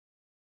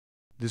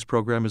This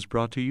program is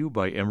brought to you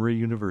by Emory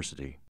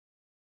University.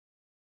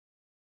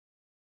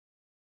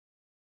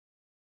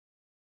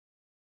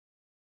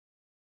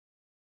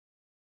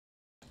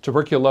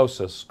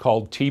 Tuberculosis,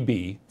 called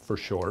TB for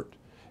short,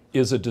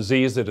 is a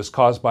disease that is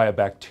caused by a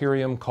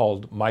bacterium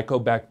called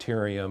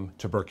Mycobacterium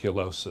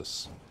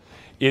tuberculosis.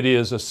 It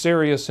is a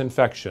serious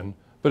infection,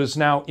 but is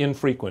now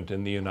infrequent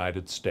in the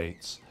United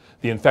States.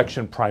 The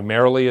infection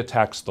primarily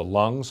attacks the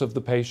lungs of the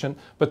patient,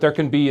 but there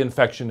can be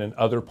infection in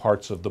other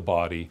parts of the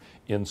body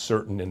in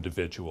certain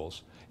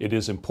individuals. It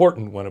is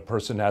important when a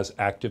person has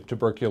active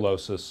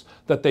tuberculosis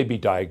that they be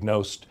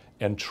diagnosed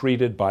and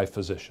treated by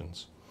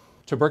physicians.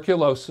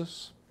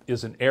 Tuberculosis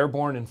is an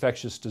airborne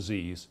infectious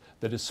disease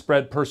that is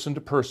spread person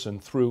to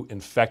person through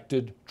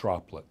infected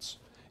droplets.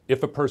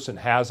 If a person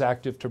has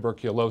active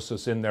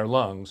tuberculosis in their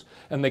lungs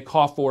and they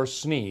cough or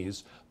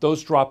sneeze,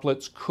 those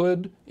droplets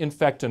could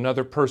infect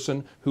another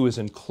person who is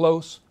in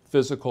close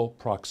physical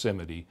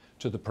proximity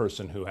to the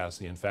person who has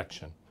the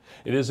infection.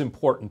 It is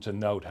important to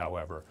note,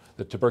 however,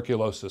 that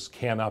tuberculosis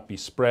cannot be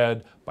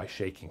spread by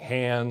shaking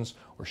hands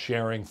or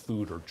sharing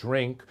food or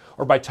drink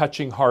or by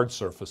touching hard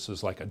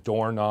surfaces like a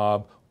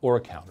doorknob or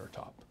a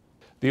countertop.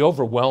 The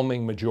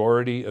overwhelming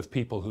majority of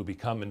people who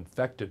become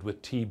infected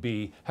with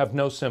TB have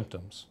no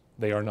symptoms.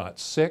 They are not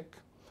sick,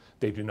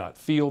 they do not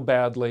feel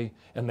badly,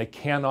 and they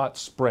cannot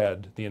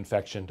spread the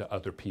infection to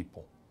other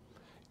people.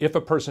 If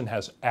a person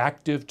has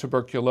active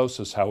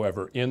tuberculosis,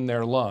 however, in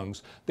their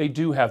lungs, they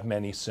do have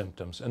many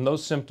symptoms, and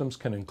those symptoms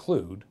can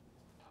include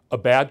a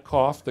bad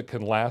cough that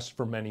can last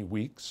for many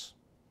weeks,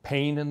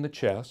 pain in the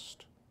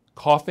chest,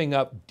 coughing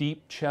up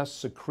deep chest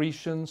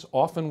secretions,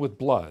 often with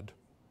blood,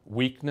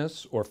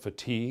 weakness or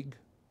fatigue,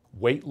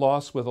 weight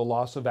loss with a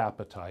loss of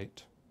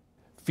appetite,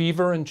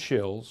 fever and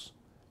chills,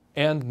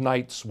 and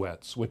night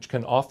sweats, which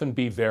can often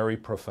be very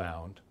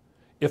profound.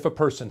 If a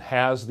person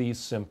has these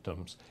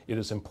symptoms, it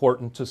is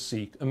important to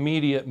seek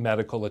immediate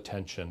medical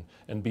attention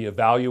and be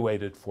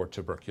evaluated for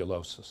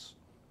tuberculosis.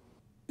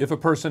 If a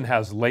person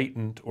has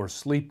latent or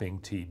sleeping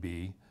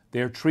TB,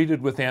 they are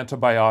treated with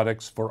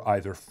antibiotics for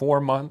either 4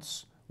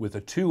 months with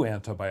a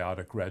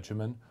 2-antibiotic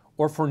regimen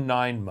or for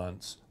 9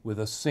 months with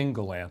a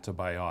single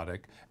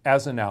antibiotic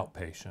as an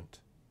outpatient.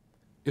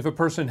 If a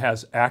person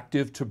has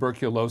active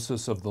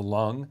tuberculosis of the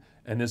lung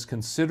and is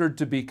considered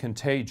to be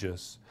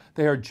contagious,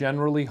 they are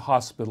generally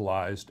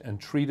hospitalized and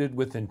treated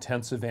with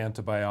intensive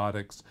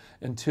antibiotics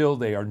until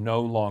they are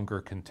no longer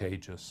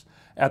contagious.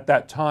 At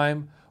that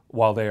time,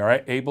 while they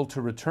are able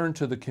to return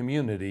to the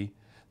community,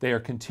 they are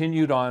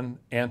continued on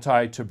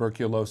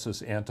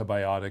anti-tuberculosis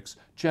antibiotics,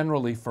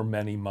 generally for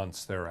many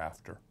months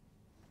thereafter.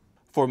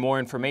 For more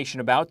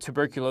information about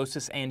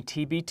tuberculosis and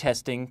TB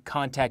testing,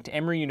 contact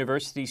Emory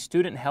University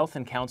Student Health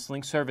and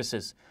Counseling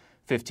Services,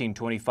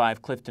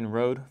 1525 Clifton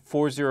Road,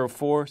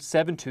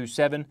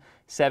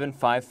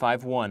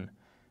 404-727-7551.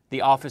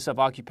 The Office of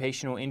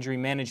Occupational Injury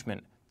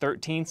Management,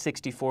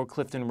 1364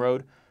 Clifton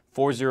Road,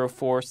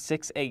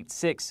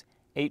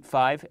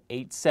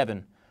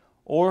 404-686-8587.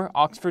 Or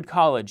Oxford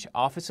College,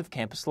 Office of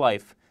Campus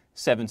Life,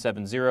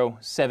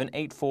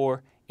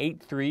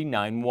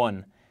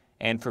 770-784-8391.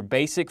 And for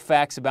basic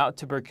facts about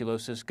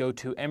tuberculosis, go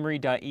to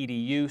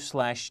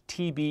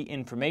emory.edu/TB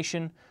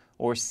information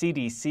or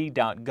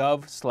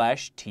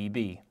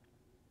cdc.gov/TB.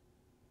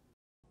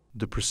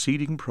 The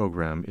preceding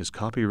program is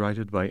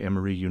copyrighted by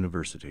Emory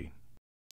University.